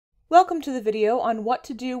Welcome to the video on what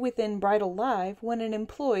to do within BridalLive when an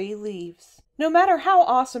employee leaves. No matter how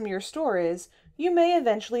awesome your store is, you may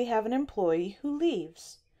eventually have an employee who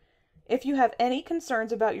leaves. If you have any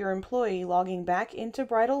concerns about your employee logging back into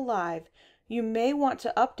BridalLive, you may want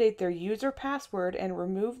to update their user password and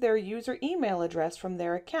remove their user email address from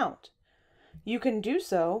their account. You can do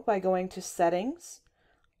so by going to Settings,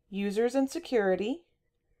 Users and Security,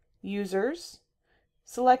 Users,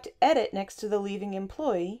 select Edit next to the leaving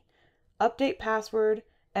employee, update password,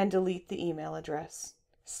 and delete the email address.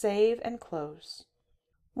 Save and close.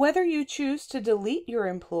 Whether you choose to delete your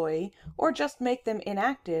employee or just make them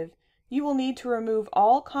inactive, you will need to remove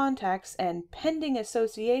all contacts and pending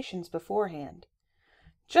associations beforehand.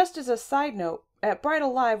 Just as a side note, at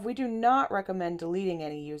BridalLive we do not recommend deleting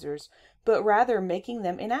any users, but rather making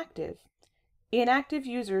them inactive. Inactive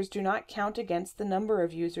users do not count against the number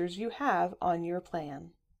of users you have on your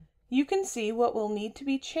plan. You can see what will need to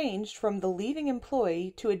be changed from the leaving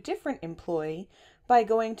employee to a different employee by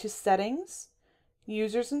going to Settings,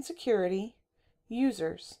 Users and Security,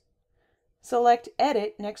 Users. Select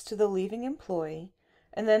Edit next to the leaving employee,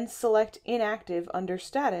 and then select Inactive under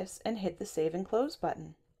Status and hit the Save and Close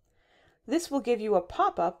button. This will give you a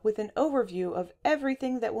pop-up with an overview of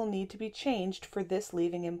everything that will need to be changed for this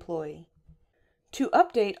leaving employee. To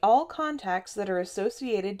update all contacts that are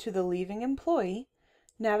associated to the leaving employee,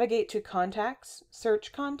 navigate to Contacts,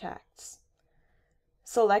 search Contacts.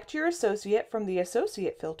 Select your associate from the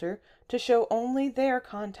Associate filter to show only their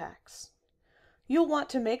contacts. You'll want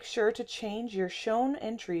to make sure to change your shown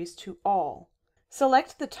entries to All.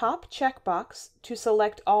 Select the top checkbox to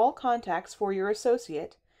select all contacts for your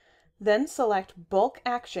associate, then select Bulk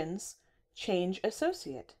Actions, Change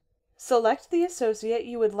Associate. Select the associate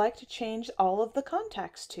you would like to change all of the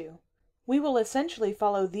contacts to. We will essentially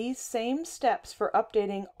follow these same steps for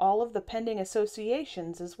updating all of the pending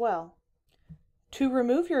associations as well. To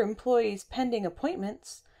remove your employee's pending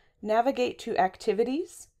appointments, navigate to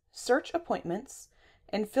Activities, Search Appointments,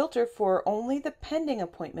 and filter for only the pending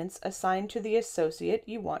appointments assigned to the associate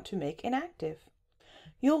you want to make inactive.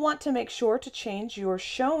 You'll want to make sure to change your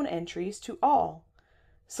shown entries to All.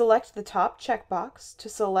 Select the top checkbox to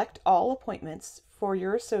select all appointments for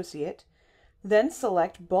your associate, then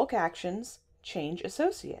select Bulk Actions, Change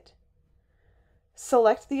Associate.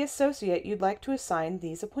 Select the associate you'd like to assign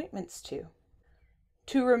these appointments to.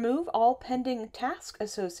 To remove all pending task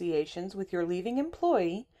associations with your leaving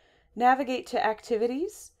employee, navigate to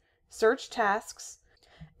Activities, Search Tasks,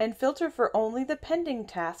 and filter for only the pending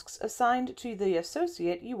tasks assigned to the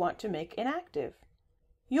associate you want to make inactive.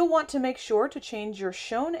 You'll want to make sure to change your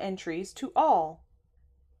shown entries to All.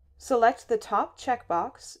 Select the top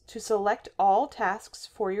checkbox to select all tasks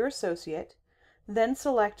for your associate, then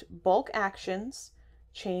select Bulk Actions,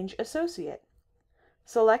 Change Associate.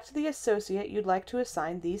 Select the associate you'd like to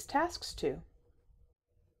assign these tasks to.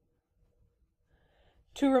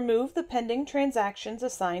 To remove the pending transactions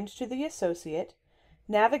assigned to the associate,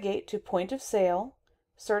 navigate to Point of Sale,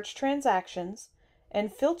 search Transactions,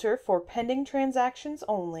 and filter for Pending Transactions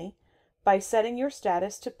Only by setting your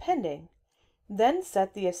status to Pending. Then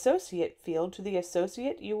set the Associate field to the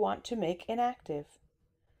associate you want to make inactive.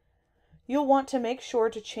 You'll want to make sure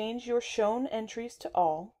to change your shown entries to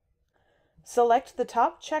All. Select the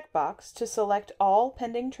top checkbox to select all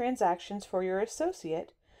pending transactions for your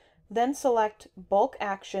associate, then select Bulk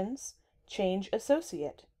Actions, Change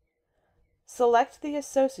Associate. Select the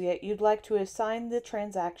associate you'd like to assign the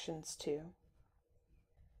transactions to.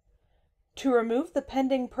 To remove the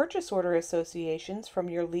pending purchase order associations from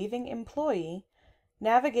your leaving employee,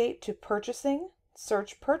 navigate to Purchasing,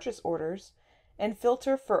 search Purchase Orders, and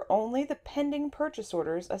filter for only the pending purchase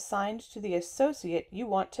orders assigned to the associate you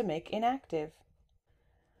want to make inactive.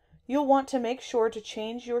 You'll want to make sure to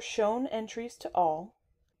change your shown entries to All.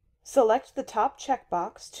 Select the top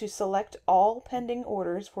checkbox to select all pending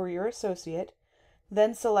orders for your associate,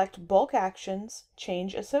 then select Bulk Actions,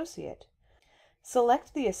 Change Associate.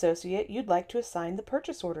 Select the associate you'd like to assign the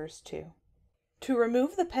purchase orders to. To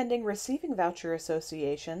remove the pending receiving voucher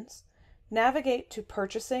associations, navigate to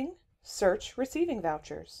Purchasing, search Receiving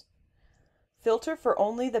Vouchers. Filter for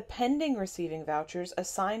only the pending receiving vouchers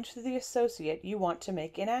assigned to the associate you want to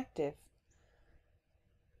make inactive.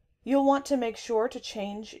 You'll want to make sure to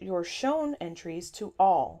change your shown entries to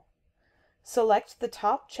All. Select the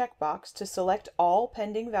top checkbox to select all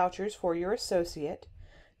pending vouchers for your associate,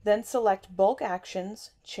 then select Bulk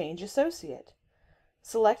Actions, Change Associate.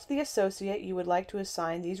 Select the associate you would like to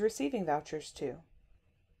assign these receiving vouchers to.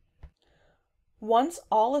 Once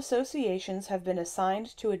all associations have been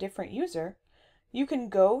assigned to a different user, you can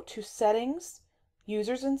go to Settings,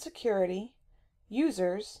 Users and Security,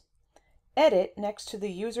 Users, Edit next to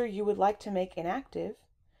the user you would like to make inactive,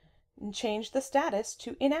 and change the status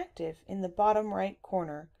to inactive in the bottom right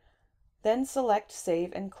corner. Then select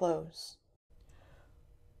Save and Close.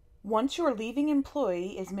 Once your leaving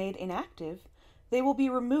employee is made inactive, they will be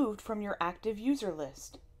removed from your active user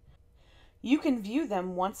list. You can view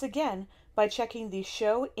them once again by checking the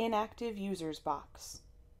Show Inactive Users box.